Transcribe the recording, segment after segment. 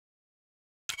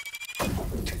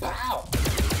KaPow.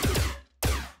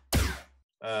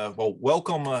 Well,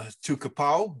 welcome to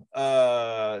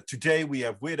KaPow. Today we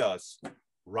have with us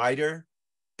writer,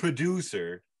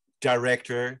 producer,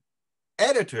 director,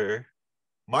 editor,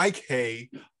 Mike Hay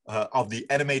of the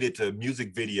animated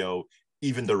music video,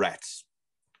 Even the Rats.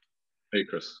 Hey,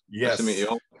 Chris. Yes. Nice to meet you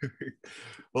all.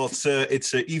 Well,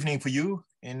 it's evening for you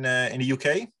in the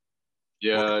UK?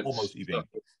 Yeah, or almost evening.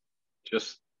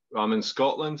 I'm in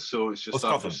Scotland, so it's just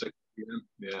after Scotland. 6 p.m.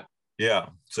 Yeah. Yeah.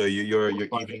 So your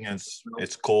evening is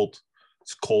it's cold.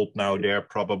 It's cold now there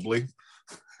probably.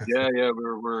 Yeah,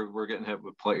 we're getting hit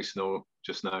with plenty of snow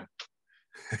just now.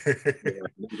 Yeah,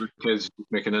 kids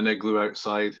making an igloo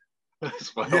outside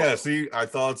as well. Yeah, see, I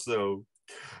thought so.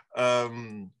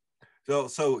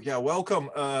 So yeah, welcome.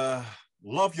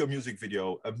 Love your music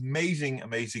video. Amazing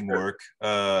work.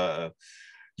 My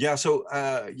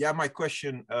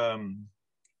question,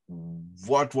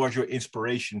 what was your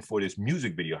inspiration for this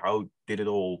music video? How did it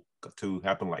all got to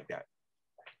happen like that?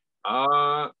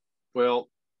 Well,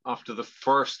 after the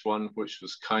first one, which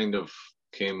was kind of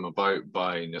came about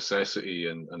by necessity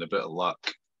and a bit of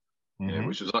luck,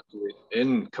 which was actually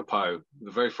in KaPow.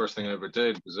 The very first thing I ever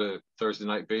did was a Thursday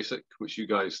Night Basic, which you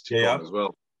guys took on as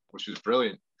well, which was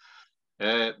brilliant.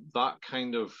 That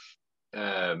kind of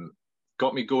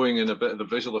got me going in a bit of the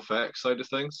visual effects side of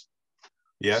things.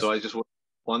 Yes. So I just went to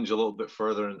plunge a little bit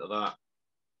further into that,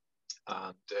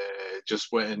 and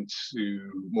just went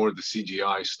into more of the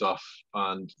CGI stuff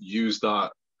and used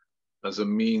that as a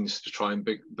means to try and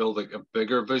build like a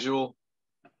bigger visual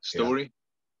story.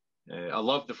 I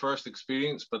loved the first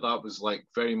experience, but that was like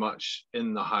very much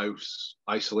in the house,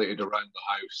 isolated around the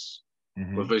house,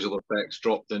 with visual effects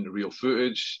dropped into real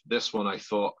footage. This one I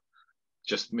thought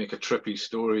just make a trippy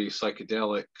story,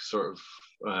 psychedelic sort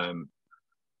of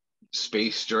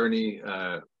space journey.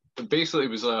 Basically, it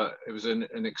was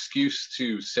an excuse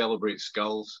to celebrate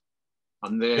skulls,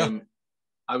 and then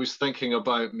I was thinking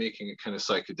about making it kind of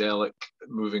psychedelic,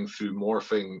 moving through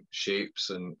morphing shapes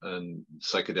and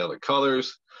psychedelic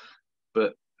colors.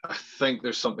 But I think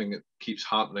there's something that keeps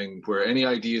happening where any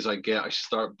ideas I get, I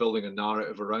start building a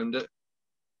narrative around it.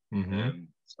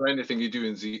 So anything you do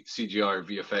in CGI or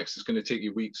VFX is going to take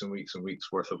you weeks and weeks and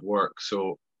weeks worth of work.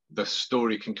 So the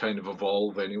story can kind of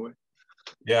evolve anyway.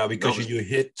 Yeah, because you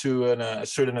hit to a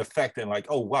certain effect and like,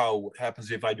 oh, wow, what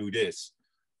happens if I do this?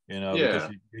 You know,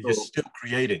 because you're just still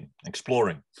creating,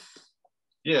 exploring.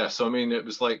 Yeah, so I mean, it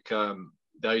was like the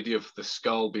idea of the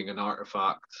skull being an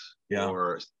artifact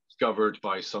or discovered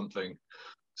by something.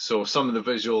 So some of the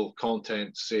visual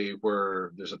content, say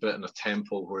where there's a bit in a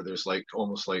temple where there's like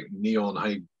almost like neon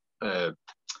high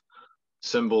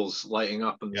symbols lighting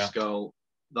up in the skull,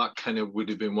 that kind of would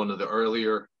have been one of the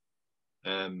earlier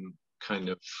kind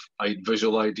of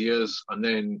visual ideas, and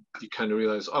then you kind of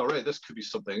realize, oh right, this could be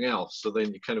something else. So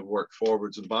then you kind of work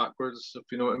forwards and backwards, if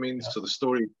you know what I mean. So the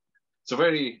story, it's a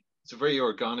very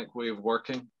organic way of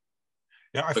working.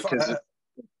 Yeah, because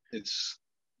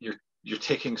you're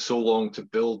taking so long to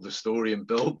build the story and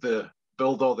build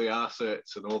all the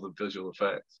assets and all the visual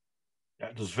effects. Yeah,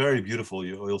 it was very beautiful.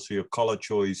 You'll see your color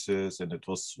choices, and it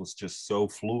was just so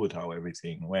fluid how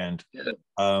everything went.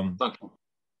 Thank you.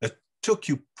 Took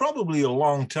you probably a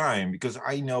long time, because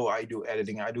I know I do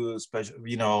editing, I do special,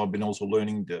 I've been also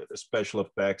learning the special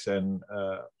effects, and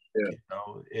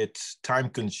it's time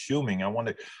consuming. I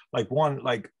wonder,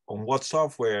 on what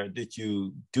software did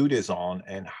you do this on,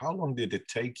 and how long did it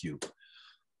take you?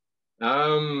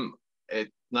 Now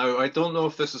I don't know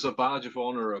if this is a badge of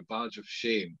honor or a badge of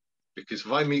shame, because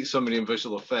if I meet somebody in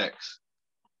visual effects,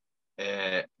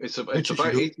 it's about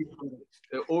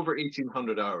over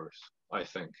 1,800 hours, I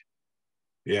think.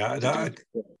 Yeah,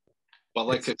 but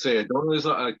like I say, I don't know, is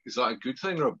that a good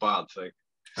thing or a bad thing?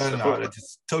 No,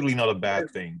 it's totally not a bad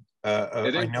thing.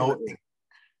 I know in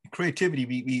creativity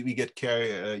we get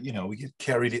carried, we get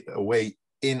carried away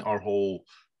in our whole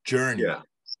journey,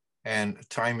 and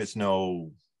time is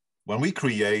when we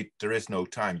create, there is no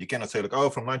time. You cannot say like,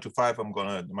 oh, from 9 to 5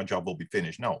 my job will be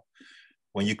finished. No,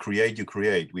 when you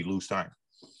create, we lose time.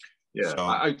 Yeah, so,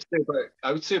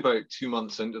 I would say about 2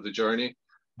 months into the journey,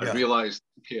 I realized,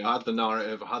 okay, I had the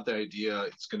narrative, I had the idea,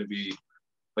 it's going to be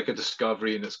like a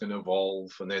discovery and it's going to evolve,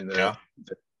 and then the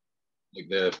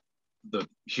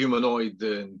humanoid,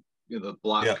 the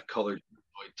black colored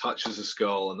humanoid touches the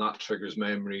skull, and that triggers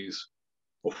memories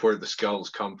of where the skulls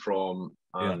come from,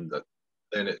 and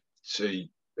then it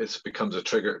becomes a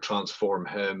trigger to transform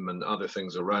him and other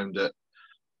things around it.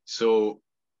 So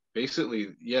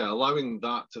basically, allowing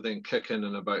that to then kick in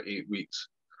about 8 weeks.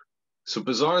 So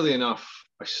bizarrely enough,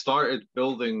 I started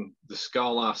building the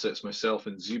skull assets myself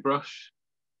in ZBrush,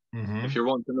 If you're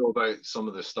wanting to know about some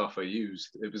of the stuff I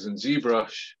used, it was in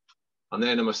ZBrush, and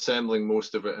then I'm assembling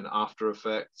most of it in After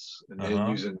Effects, and then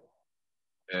using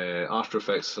After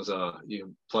Effects has a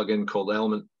plugin called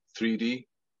Element 3D.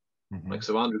 Like,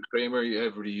 so Andrew Kramer,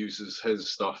 everybody uses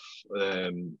his stuff,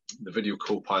 the video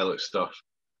co-pilot stuff.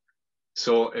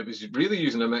 So it was really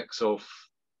using a mix of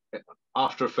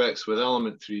After Effects with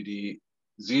Element 3D,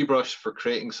 ZBrush for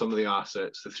creating some of the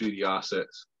assets, the 3D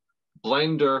assets,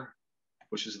 Blender,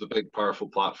 which is the big powerful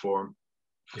platform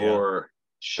for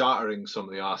shattering some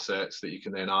of the assets that you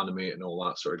can then animate and all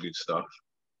that sort of good stuff.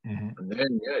 And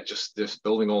then just this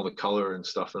building all the color and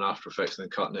stuff in After Effects and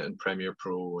then cutting it in Premiere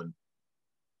Pro. And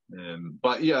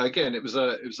but yeah, again, it was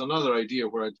another idea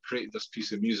where I'd created this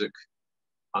piece of music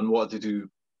and wanted to do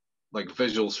like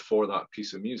visuals for that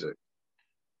piece of music.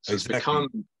 So exactly.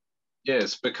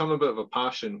 It's become a bit of a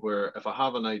passion where if I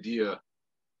have an idea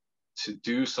to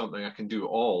do something, I can do it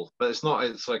all. But it's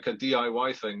like a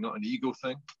DIY thing, not an ego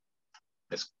thing.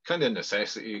 It's kind of a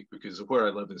necessity because of where I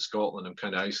live in Scotland, I'm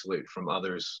kind of isolated from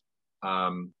others.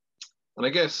 And I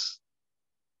guess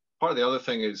part of the other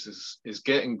thing is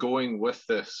getting going with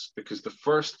this, because the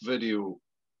first video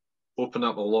opened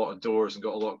up a lot of doors and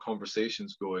got a lot of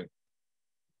conversations going.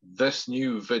 This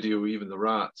new video, Even the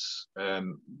Rats,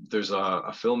 there's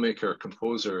a filmmaker,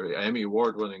 composer, Emmy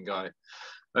award-winning guy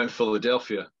out in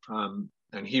Philadelphia, and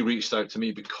he reached out to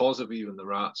me because of Even the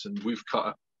Rats, and we've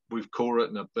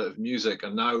co-written a bit of music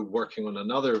and now working on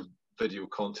another video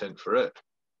content for it.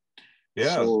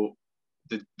 Yeah. So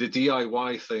the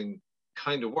DIY thing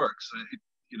kind of works.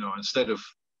 Instead of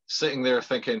sitting there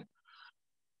thinking,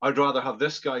 I'd rather have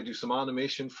this guy do some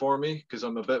animation for me because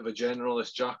I'm a bit of a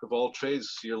generalist jack of all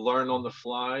trades. So you learn on the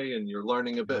fly and you're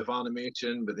learning a bit of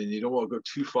animation, but then you don't want to go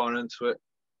too far into it.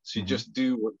 So you just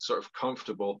do what's sort of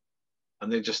comfortable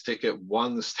and then just take it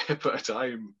one step at a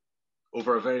time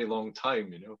over a very long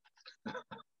time,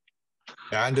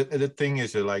 Yeah, and the thing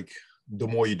is that, like, the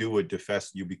more you do it, the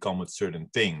faster you become with certain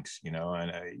things, and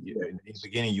in the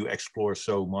beginning you explore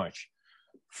so much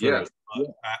first.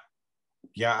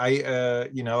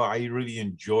 I really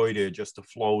enjoyed it, just the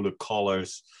flow, the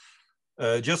colors.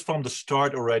 Just from the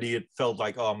start already, it felt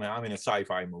like, oh man, I'm in a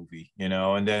sci-fi movie,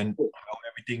 and then how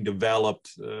everything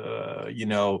developed,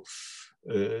 the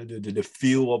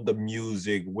feel of the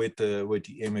music with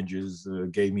the images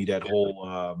gave me that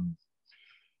whole,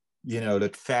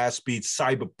 that fast beat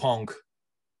cyberpunk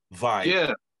vibe.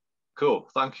 Yeah, cool.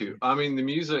 Thank you. I mean, the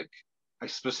music, I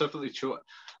specifically chose.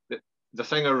 The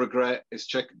thing I regret is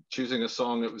choosing a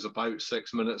song that was about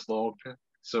 6 minutes long.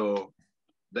 So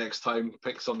next time,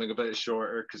 pick something a bit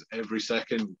shorter because every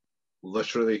second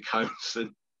literally counts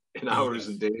in hours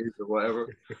and days or whatever.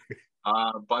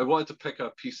 But I wanted to pick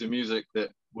a piece of music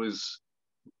that was,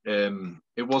 it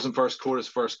wasn't first chorus.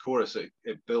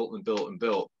 It built and built and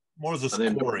built. More as a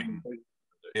scoring.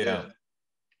 Yeah.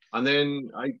 And then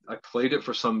I played it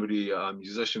for somebody, a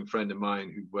musician friend of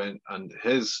mine, who went, and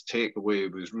his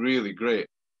takeaway was really great.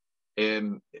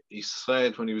 He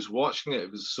said when he was watching it,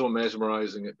 it was so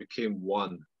mesmerizing, it became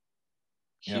one.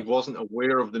 Yeah. He wasn't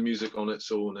aware of the music on its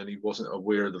own, and he wasn't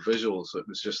aware of the visuals. It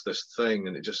was just this thing,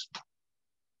 and it just.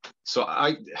 So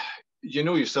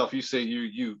yourself. You say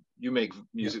you make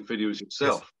music videos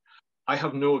yourself. Yes. I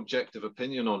have no objective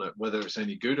opinion on it, whether it's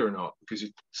any good or not, because you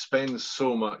spend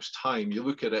so much time. You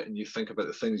look at it and you think about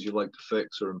the things you like to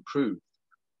fix or improve.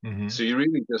 So you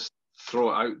really just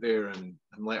throw it out there and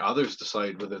let others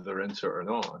decide whether they're into it or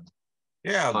not. And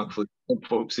yeah. Thankfully, some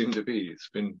folks seem to be. It's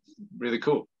been really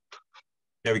cool.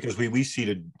 Yeah, because we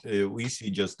see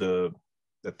just the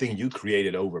thing you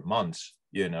created over months,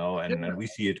 and we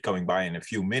see it coming by in a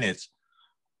few minutes.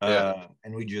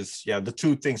 And we just, the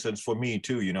two things, and for me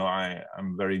too,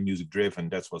 I'm very music driven.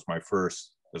 That's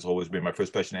always been my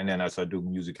first passion. And then I started doing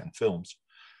music and films.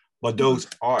 But those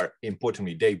are,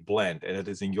 importantly, they blend. And it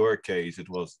is in your case, it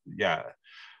was,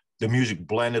 the music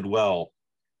blended well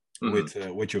with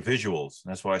your visuals.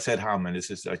 That's why I said, man,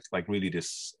 this is like really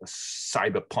this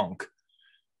cyberpunk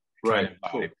kind of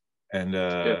vibe. Cool. And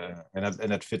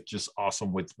that fit just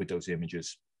awesome with those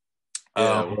images.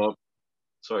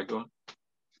 Sorry, go on.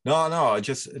 No, I'm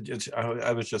just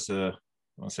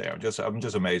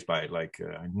amazed by it. Like,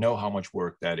 I know how much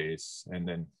work that is, and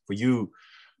then for you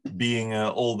being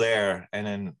all there and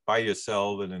then by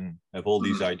yourself and then have all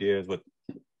these ideas, but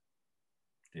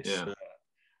it's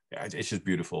just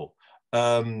beautiful.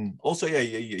 Also,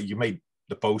 you made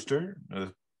the poster.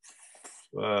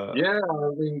 I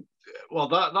mean, well,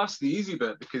 that's the easy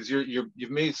bit, because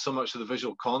you've made so much of the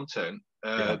visual content.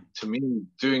 To me,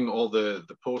 doing all the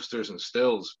posters and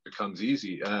stills becomes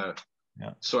easy.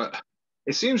 So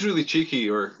it seems really cheeky,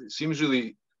 or it seems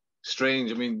really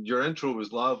strange. I mean, your intro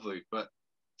was lovely, but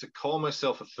to call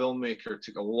myself a filmmaker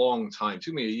took a long time. It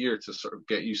took me a year to sort of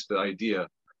get used to the idea.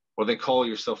 Or they call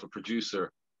yourself a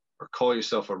producer or call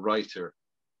yourself a writer.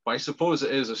 But I suppose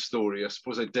it is a story. I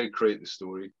suppose I did create the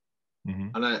story. Mm-hmm.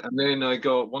 And then I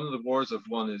got, one of the awards I've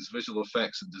won is visual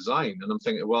effects and design. And I'm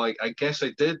thinking, well, I guess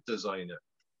I did design it.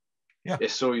 Yeah.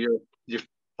 So you're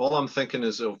all I'm thinking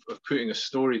is of putting a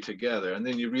story together. And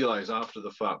then you realize after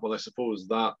the fact, well, I suppose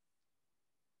that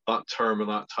term and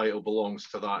that title belongs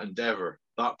to that endeavor,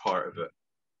 that part of it.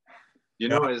 You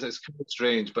know, it's kind of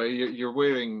strange, but you're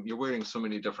wearing so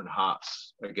many different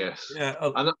hats, I guess. Yeah.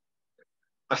 And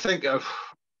I think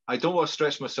I don't want to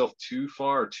stretch myself too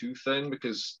far or too thin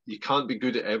because you can't be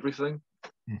good at everything.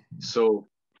 Mm-hmm. So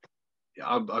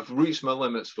I've reached my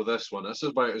limits for this one. This is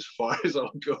about as far as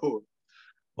I'll go.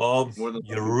 Well,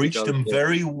 you reached them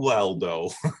very well,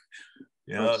 though.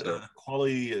 Yeah, so.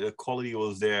 the quality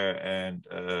was there, and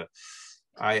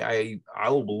I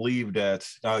will believe that.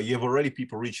 Now you have already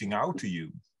people reaching out to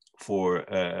you for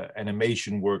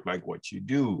animation work like what you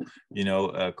do, you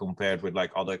know, compared with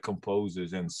like other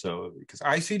composers, and so because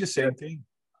I see the same thing.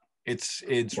 It's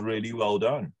really well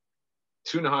done.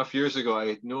 2.5 years ago, I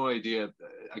had no idea.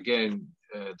 Again,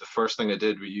 the first thing I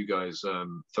did with you guys,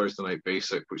 Thursday Night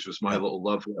Basic, which was my little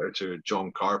love letter to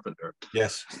John Carpenter.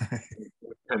 Yes.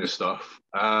 Kind of stuff.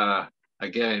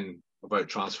 Again, about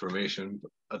transformation.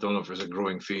 I don't know if there's a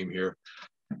growing theme here,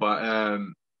 but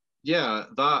yeah,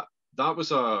 that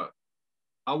was I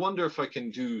wonder if I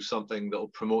can do something that'll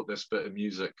promote this bit of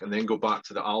music and then go back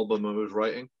to the album I was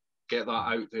writing, get that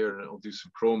out there, and it'll do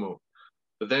some promo.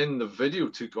 But then the video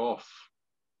took off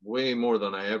way more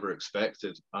than I ever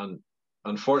expected. And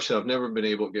unfortunately, I've never been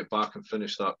able to get back and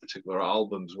finish that particular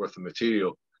album's worth of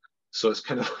material. So it's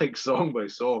kind of like song by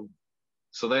song.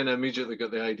 So then I immediately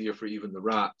got the idea for Even the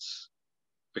Rats,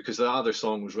 because the other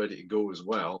song was ready to go as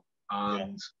well.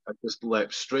 And I just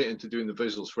leapt straight into doing the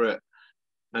visuals for it.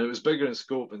 And it was bigger in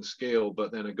scope and scale,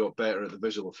 but then I got better at the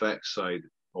visual effects side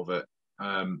of it.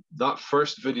 That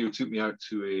first video took me out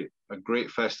to a great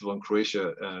festival in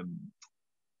Croatia,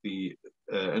 the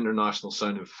International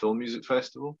Sound and Film Music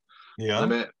Festival. Yeah. And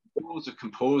I met loads of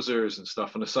composers and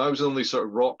stuff. And so I was the only sort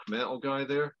of rock metal guy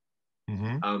there.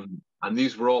 Mm-hmm. And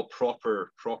these were all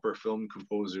proper film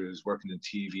composers working in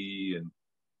TV,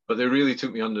 but they really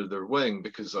took me under their wing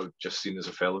because I was just seen as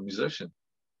a fellow musician.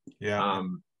 Yeah.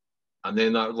 And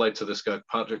then that led to this guy,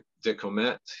 Patrick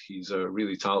Decomet. He's a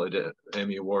really talented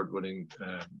Emmy Award-winning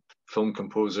film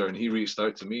composer, and he reached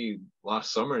out to me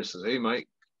last summer and says, "Hey, Mike,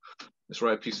 let's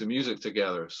write a piece of music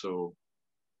together." So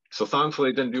thankfully,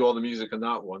 I didn't do all the music on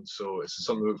that one. So it's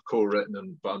something we've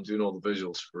co-written, but I'm doing all the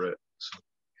visuals for it. So.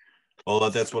 Well,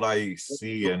 that's what I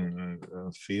see and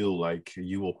feel like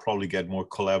you will probably get more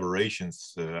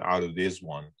collaborations out of this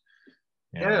one.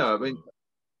 Yeah, I mean,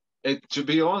 to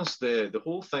be honest, the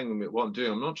whole thing with what I'm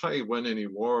doing, I'm not trying to win any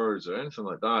awards or anything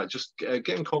like that. Just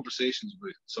getting conversations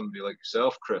with somebody like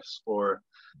yourself, Chris, or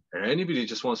anybody who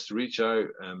just wants to reach out,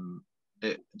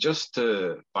 just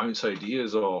to bounce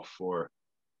ideas off, or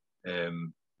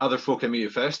other folk I meet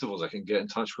at festivals. I can get in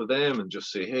touch with them and just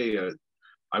say, hey,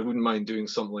 I wouldn't mind doing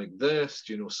something like this.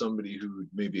 Do you know somebody who would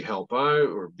maybe help out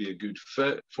or be a good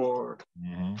fit for?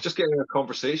 Mm-hmm. Just getting a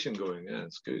conversation going. Yeah,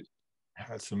 it's good.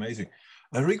 That's amazing.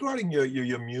 Regarding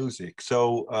your music,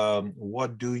 so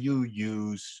what do you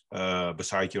use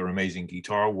besides your amazing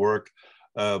guitar work,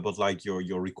 but like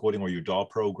your recording or your DAW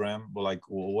program? But like,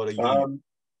 what are you?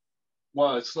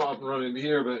 Well, it's not up and running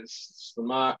here, but it's the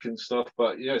Mac and stuff.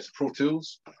 But yeah, it's Pro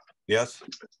Tools. Yes.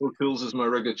 Pro Tools is my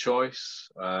rig of choice.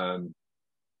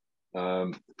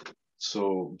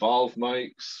 So Valve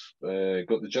mics,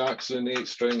 got the Jackson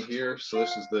 8-string here. So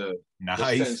this is the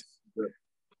nice.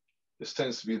 This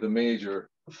tends to be the major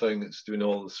thing that's doing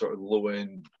all the sort of low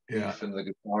end beef in the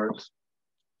guitars.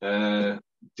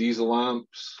 Diesel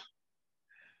amps,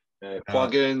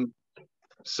 plug-in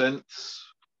synths.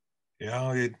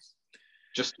 Yeah,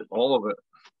 just all of it.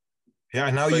 Yeah,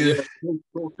 now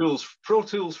Pro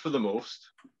Tools for the most.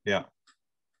 Yeah.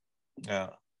 And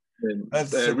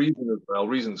Reason as well.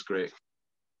 Reason's great.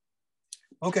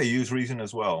 Okay, you use Reason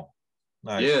as well.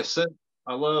 Nice. Yeah, synth.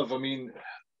 I mean,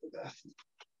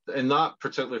 in that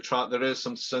particular track, there is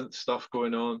some synth stuff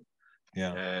going on.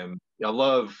 Yeah. I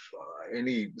love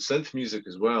any synth music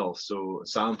as well. So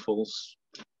samples.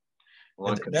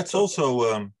 That's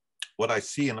also what I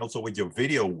see, and also with your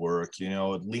video work, you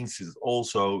know, it links is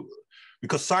also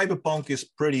because cyberpunk is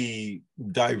pretty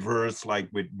diverse, like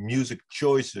with music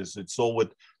choices. It's all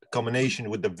with combination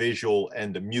with the visual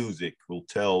and the music will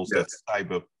tell that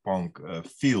cyberpunk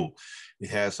feel. It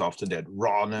has often that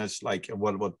rawness, like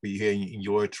what we hear in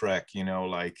your track, you know,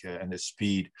 like and the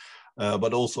speed,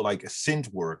 but also like a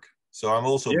synth work. So I'm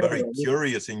also very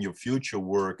curious in your future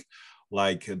work,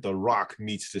 like the rock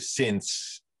meets the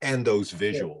synths and those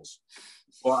visuals.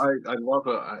 Well, I love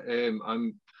it.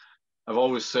 I've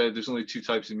always said there's only two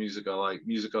types of music I like: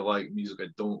 music I like, music I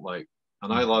don't like.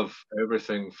 And I love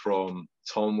everything from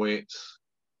Tom Waits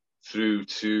through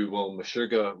to, well,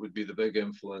 Meshuggah would be the big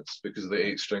influence because of the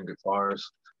 8-string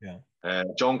guitars. Yeah.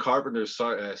 John Carpenter's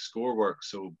score work,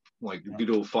 so like good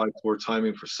old 5/4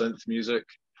 timing for synth music,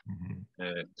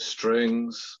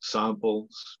 strings,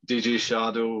 samples. DJ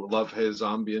Shadow, love his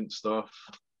ambient stuff.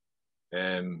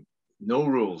 No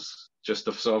rules. Just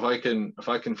so if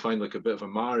I can find like a bit of a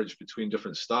marriage between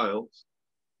different styles,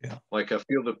 like I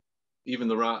feel that even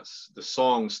the Rats, the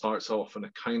song starts off in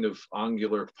a kind of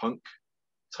angular punk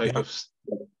type of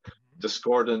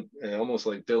discordant, almost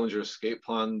like Dillinger's Escape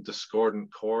Plan,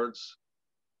 discordant chords,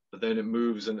 but then it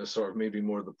moves into sort of maybe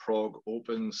more the prog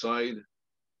open side.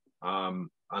 And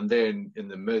then in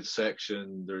the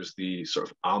midsection, there's the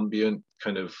sort of ambient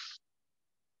kind of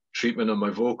treatment of my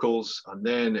vocals, and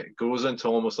then it goes into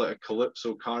almost like a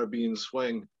calypso Caribbean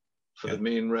swing for the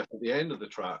main riff at the end of the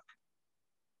track.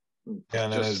 Yeah,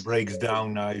 and then it breaks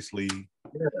down nicely.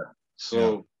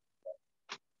 So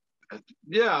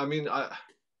I mean,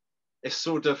 it's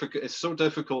so difficult. It's so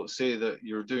difficult to say that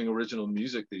you're doing original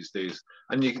music these days,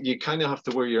 and you kind of have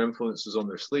to wear your influences on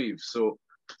their sleeves. So,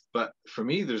 but for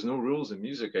me, there's no rules in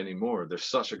music anymore. There's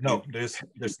such a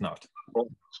there's not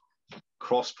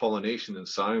cross-pollination in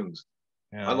sounds.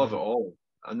 I love it all,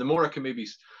 and the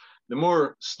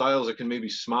more styles I can maybe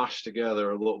smash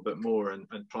together a little bit more and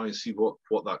try and see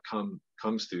what that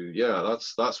comes to.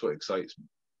 That's what excites me.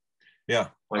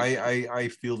 I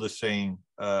feel the same.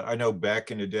 I know back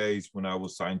in the days when I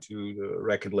was signed to the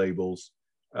record labels,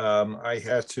 I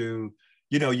had to,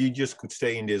 you just could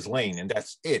stay in this lane and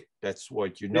that's it. That's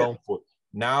what you're known for.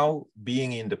 Now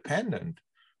being independent,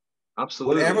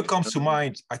 absolutely, whatever comes to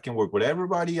mind, I can work with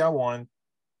everybody I want,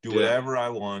 do whatever I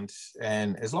want,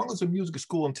 and as long as the music is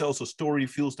cool and tells a story,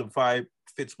 feels the vibe,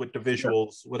 fits with the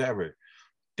visuals, whatever.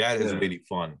 That is really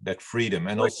fun, that freedom,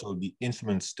 and also the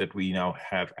instruments that we now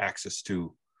have access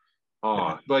to.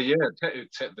 Well,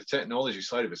 the technology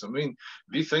side of it. I mean,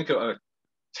 if you think of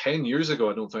 10 years ago,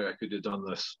 I don't think I could have done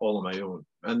this all on my own.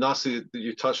 And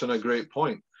you touch on a great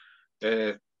point.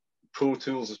 Pro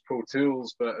Tools is Pro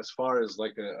Tools, but as far as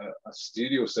like a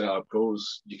studio setup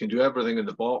goes, you can do everything in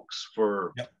the box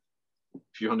for a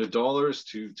few $100s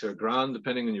to $1,000,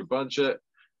 depending on your budget.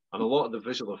 And a lot of the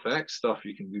visual effects stuff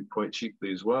you can do quite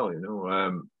cheaply as well,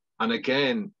 And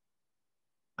again,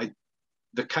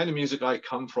 the kind of music I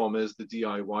come from is the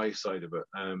DIY side of it.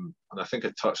 And I think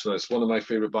I touched on this. One of my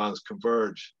favorite bands,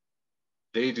 Converge,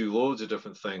 they do loads of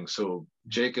different things. So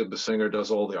Jacob, the singer,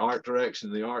 does all the art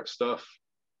direction, the art stuff.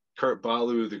 Kurt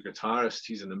Ballou, the guitarist,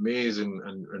 he's an amazing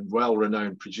and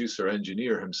well-renowned producer,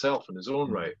 engineer himself in his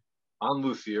own right, and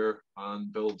luthier,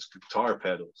 and builds guitar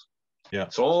pedals.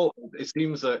 So it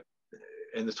seems that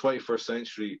in the 21st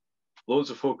century, loads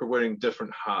of folk are wearing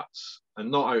different hats,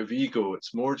 and not out of ego.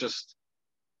 It's more just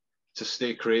to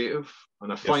stay creative.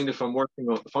 And I find if I'm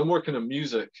working on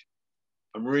music,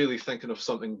 I'm really thinking of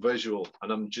something visual,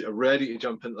 and I'm ready to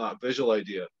jump into that visual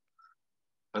idea.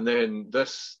 And then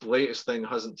this latest thing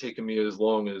hasn't taken me as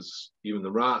long as even the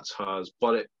Rats has,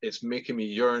 but it's making me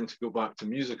yearn to go back to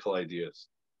musical ideas.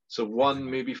 So one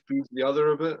maybe feeds the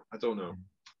other a bit. I don't know.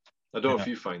 I don't know if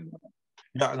you find that.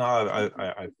 Yeah, no,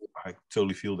 I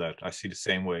totally feel that. I see the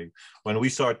same way. When we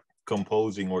start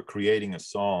composing or creating a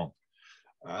song,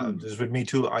 this with me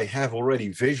too. I have already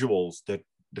visuals that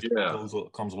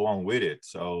comes along with it.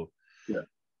 So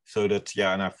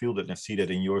and I feel that and I see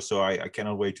that in yours. So I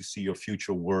cannot wait to see your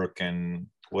future work and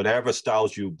whatever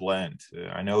styles you blend.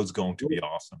 I know it's going to be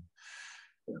awesome.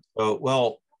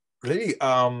 Well, really,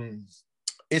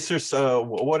 is there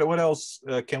what else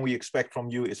can we expect from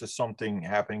you? Is there something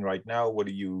happening right now? What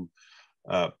are you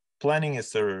planning?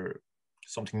 Is there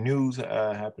something new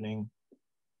happening?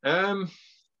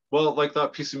 Well, like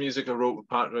that piece of music I wrote with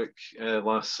Patrick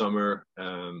last summer,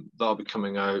 that'll be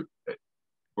coming out.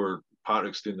 Where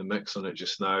Patrick's doing the mix on it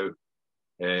just now,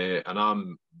 and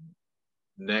I'm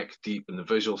neck deep in the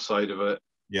visual side of it.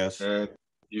 Yes. The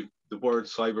word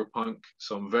cyberpunk,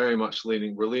 so I'm very much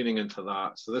we're leaning into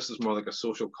that. So this is more like a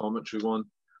social commentary one,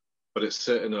 but it's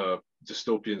set in a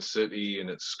dystopian city,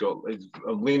 and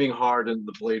I'm leaning hard into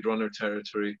the Blade Runner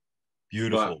territory.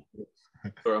 Beautiful.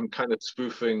 But I'm kind of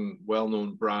spoofing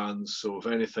well-known brands, so if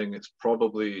anything, it's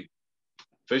probably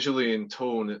visually in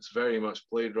tone, it's very much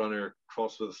Blade Runner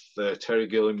crossed with Terry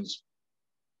Gilliam's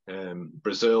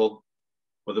Brazil,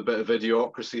 with a bit of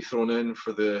idiocracy thrown in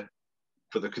for the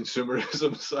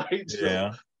consumerism side.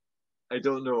 Yeah. So I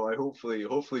don't know. Hopefully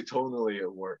tonally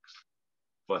it works.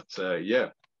 But yeah.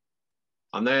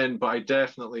 And then, but I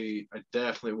definitely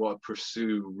want to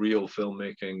pursue real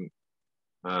filmmaking.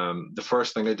 The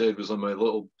first thing I did was on my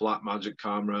little Blackmagic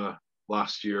camera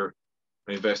last year.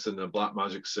 I invested in a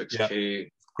Blackmagic 6K. Yeah.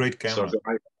 Great camera.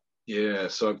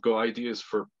 So I've got ideas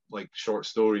for like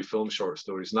film short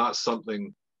stories, and that's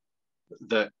something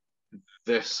that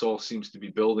this all seems to be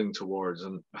building towards.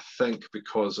 And I think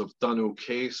because I've done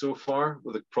okay so far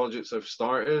with the projects I've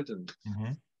started, and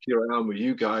here I am with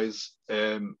you guys,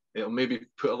 it'll maybe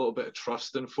put a little bit of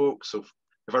trust in folks. So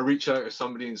if I reach out to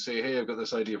somebody and say, hey, I've got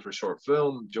this idea for a short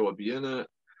film, Joe will be in it,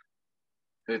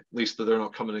 at least they're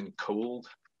not coming in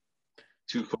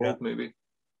too cold, maybe.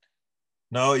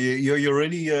 No, you're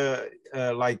really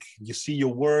like, you see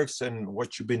your works and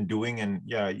what you've been doing, and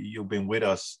yeah, you've been with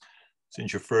us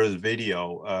since your first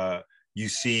video. You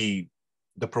see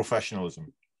the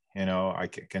professionalism, you know, I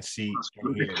can see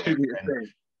and hear that.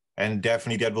 And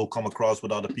definitely that will come across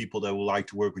with other people that would like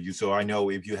to work with you. So I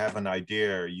know if you have an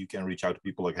idea, you can reach out to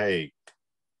people like, hey,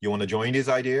 you want to join this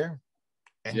idea?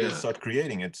 And you'll start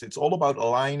creating it. It's all about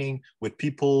aligning with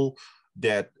people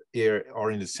that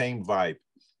are in the same vibe.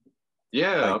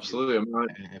 Yeah, like, absolutely. I'm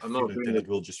not doing it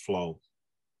will just flow.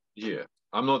 Yeah,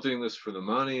 I'm not doing this for the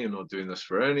money. I'm not doing this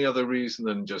for any other reason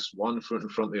than just one foot in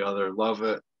front of the other. Love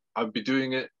it. I'd be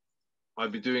doing it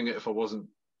if I wasn't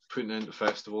putting it into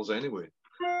festivals anyway.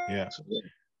 Yeah. So, yeah.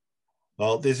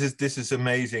 Well, this is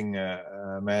amazing,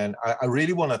 man. I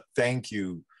really want to thank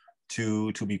you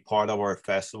to be part of our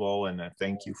festival, and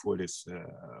thank you for this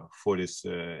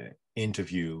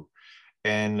interview.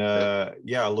 And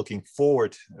yeah, looking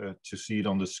forward to see it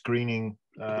on the screening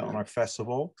on our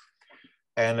festival.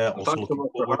 And also thanks so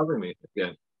much for having me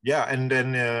again. Yeah, and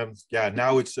then yeah,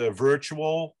 now it's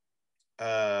virtual,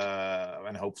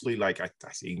 and hopefully, like I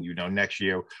think, you know, next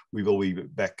year we will be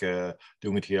back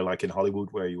doing it here, like in Hollywood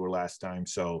where you were last time.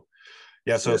 So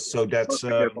yeah, so that's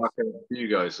get back to you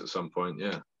guys at some point.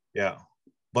 Yeah,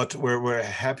 but we're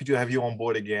happy to have you on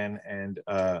board again, and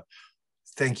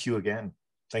thank you again.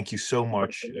 Thank you so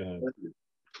much.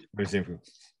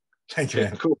 Thank you.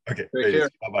 Okay, cool. Okay, take care.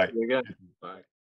 Bye-bye. Bye.